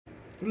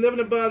Living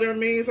above their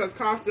means has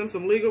cost them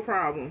some legal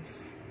problems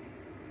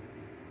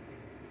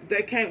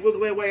they can't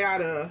wiggle their way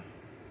out of.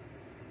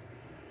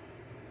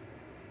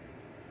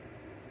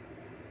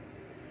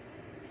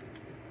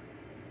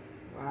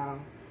 Wow.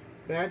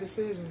 Bad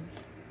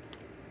decisions.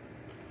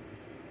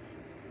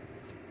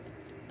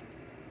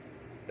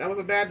 That was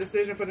a bad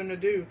decision for them to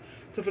do.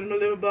 For them to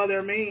live above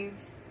their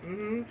means.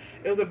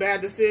 It was a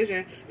bad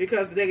decision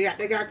because they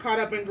got caught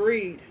up in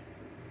greed.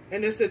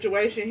 In this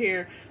situation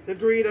here, the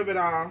greed of it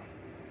all.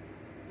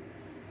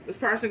 This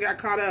person got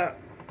caught up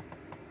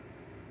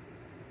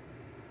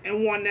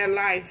and wanted their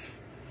life,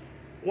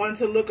 wanted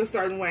to look a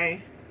certain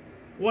way,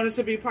 wanted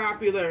to be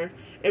popular.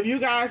 If you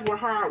guys were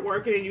hard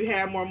working and you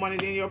had more money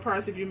than your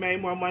person, if you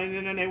made more money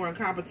than them, they were in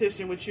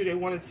competition with you. They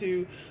wanted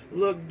to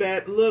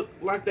look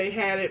like they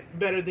had it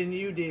better than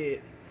you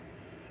did.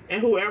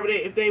 And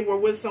if they were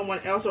with someone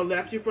else or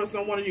left you for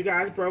someone, or you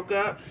guys broke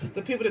up,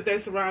 the people that they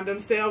surround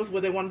themselves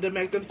with, they wanted to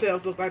make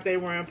themselves look like they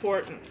were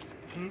important.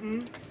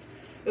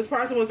 This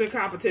person was in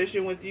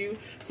competition with you.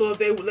 So if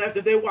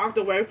they walked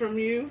away from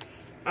you,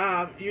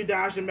 you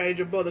dodged a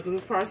major bullet, because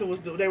this person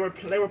they were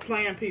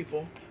playing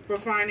people for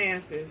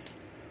finances,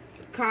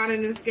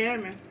 conning and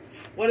scamming.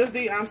 What is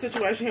the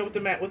situation here with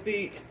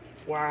the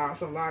wow, it's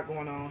a lot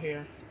going on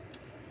here.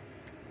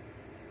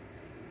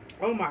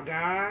 Oh my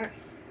God.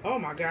 Oh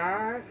my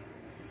God.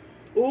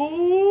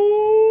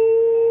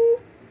 Ooh.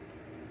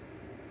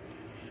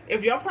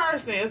 If your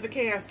person is a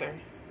Cancer,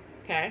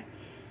 okay,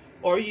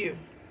 or your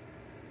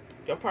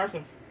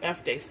person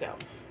F they self,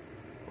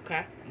 okay?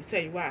 I'm gonna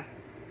tell you why.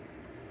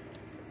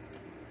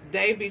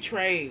 They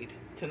betrayed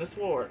Ten of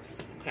Swords,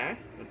 okay?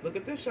 Look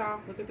at this,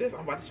 y'all. Look at this.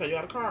 I'm about to show you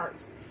all the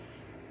cards.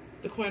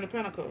 The Queen of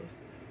Pentacles.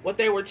 What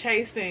they were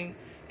chasing,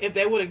 if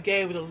they would have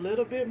gave it a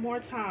little bit more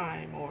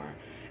time, or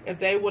if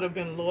they would have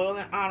been loyal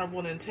and honorable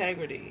and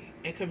integrity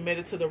and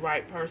committed to the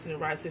right person, the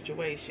right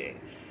situation,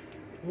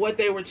 what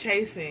they were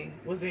chasing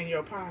was in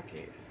your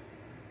pocket.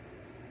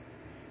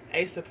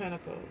 Ace of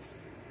Pentacles.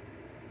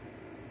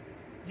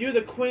 You're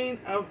the queen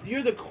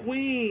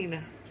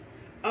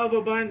of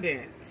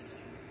abundance.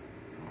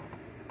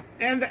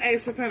 And the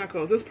Ace of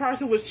Pentacles. This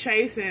person was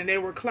chasing, they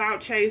were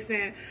clout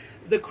chasing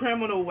the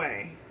criminal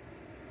way.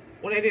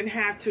 When they didn't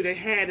have to, they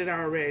had it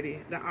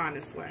already, the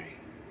honest way.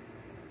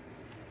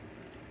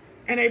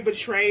 And they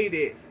betrayed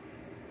it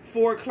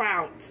for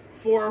clout,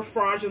 for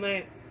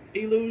fraudulent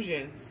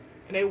illusions.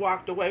 And they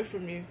walked away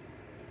from you.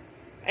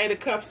 Eight of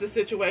Cups, the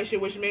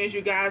situation, which means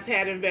you guys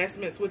had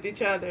investments with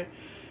each other.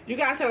 You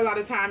guys had a lot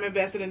of time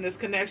invested in this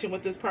connection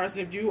with this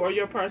person. If you or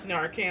your person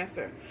are a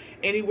Cancer,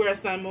 anywhere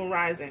Sun, Moon,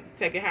 Rising,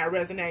 take it how it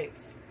resonates.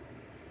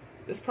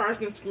 This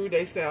person screwed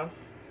themselves.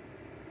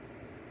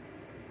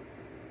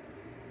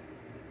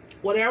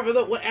 Whatever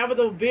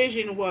the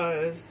vision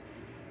was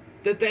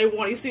that they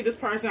want. You see this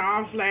person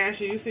all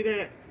flashy. You see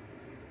that?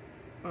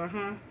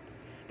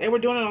 They were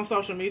doing it on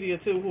social media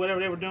too.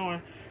 Whatever they were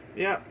doing.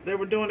 Yep, they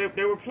were doing it.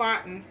 They were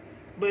plotting.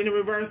 But in the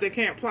reverse, they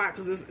can't plot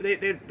because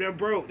they're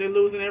broke. They're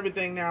losing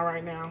everything now,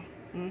 right now.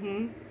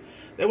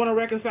 They want to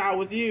reconcile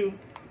with you.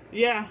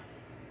 Yeah.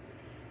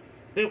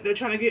 They're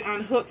trying to get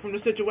unhooked from the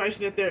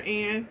situation that they're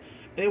in.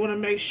 They want to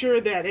make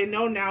sure that they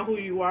know now who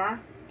you are.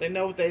 They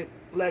know what they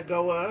let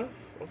go of.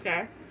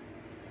 Okay?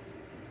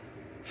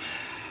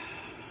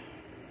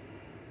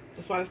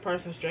 That's why this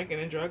person's drinking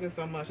and drugging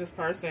so much. This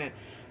person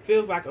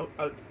feels like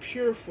a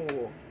pure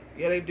fool.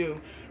 Yeah, they do.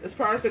 This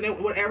person,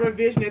 whatever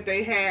vision that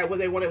they had, where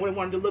they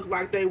wanted to look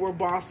like they were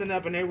bossing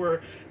up and they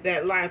were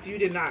that life, you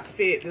did not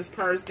fit. This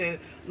person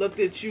looked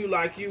at you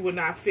like you would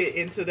not fit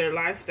into their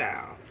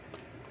lifestyle.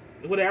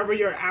 Whatever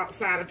your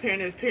outside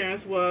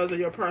appearance was, or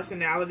your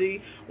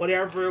personality,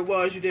 whatever it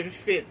was, you didn't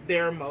fit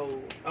their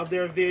mode of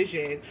their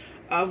vision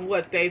of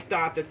what they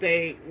thought that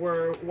they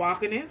were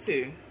walking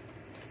into.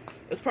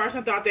 This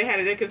person thought they had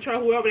it. They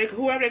control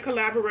whoever they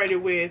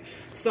collaborated with,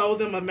 sold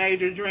them a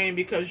major dream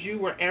because you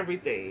were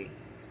everything.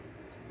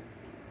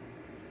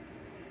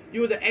 You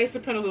were the Ace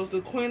of Pentacles,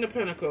 the Queen of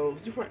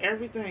Pentacles. You were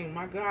everything.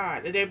 My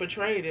God, and they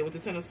betrayed it with the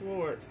Ten of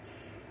Swords.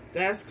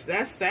 That's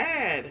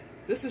sad.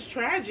 This is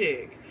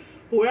tragic.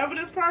 Whoever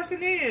this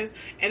person is,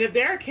 and if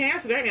they're a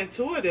Cancer, they're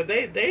intuitive.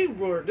 They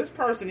were this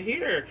person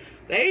here.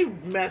 They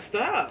messed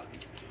up.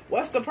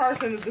 What's the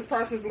person? This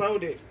person's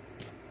loaded.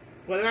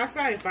 What did I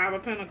say? Five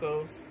of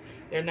Pentacles.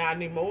 They're not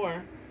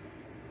anymore.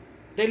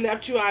 They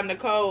left you out in the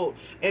cold.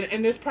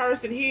 And this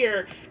person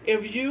here,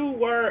 if you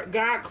were,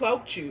 God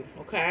cloaked you,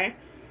 okay?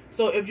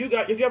 So if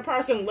your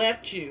person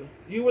left you,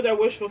 you were their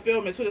wish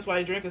fulfillment too. That's why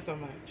they're drinking so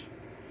much.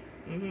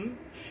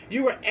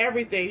 You were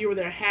everything. You were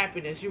their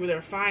happiness. You were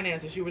their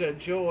finances. You were their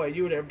joy.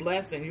 You were their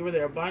blessing. You were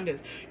their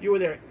abundance. You were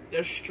their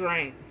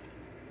strength.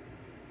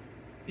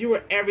 You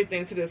were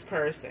everything to this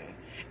person.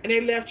 And they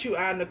left you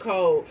out in the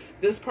cold,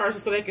 this person,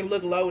 so they can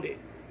look loaded.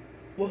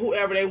 Well,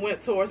 whoever they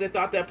went towards, they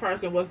thought that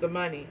person was the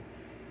money.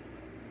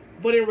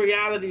 But in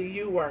reality,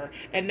 you were.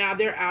 And now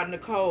they're out in the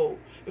cold.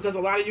 Because a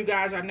lot of you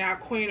guys are now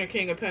Queen or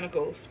King of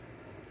Pentacles.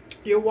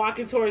 You're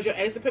walking towards your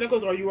Ace of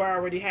Pentacles, or you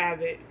already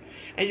have it.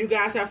 And you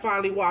guys have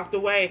finally walked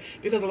away,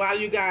 because a lot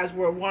of you guys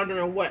were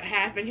wondering what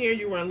happened here.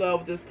 You were in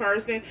love with this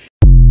person.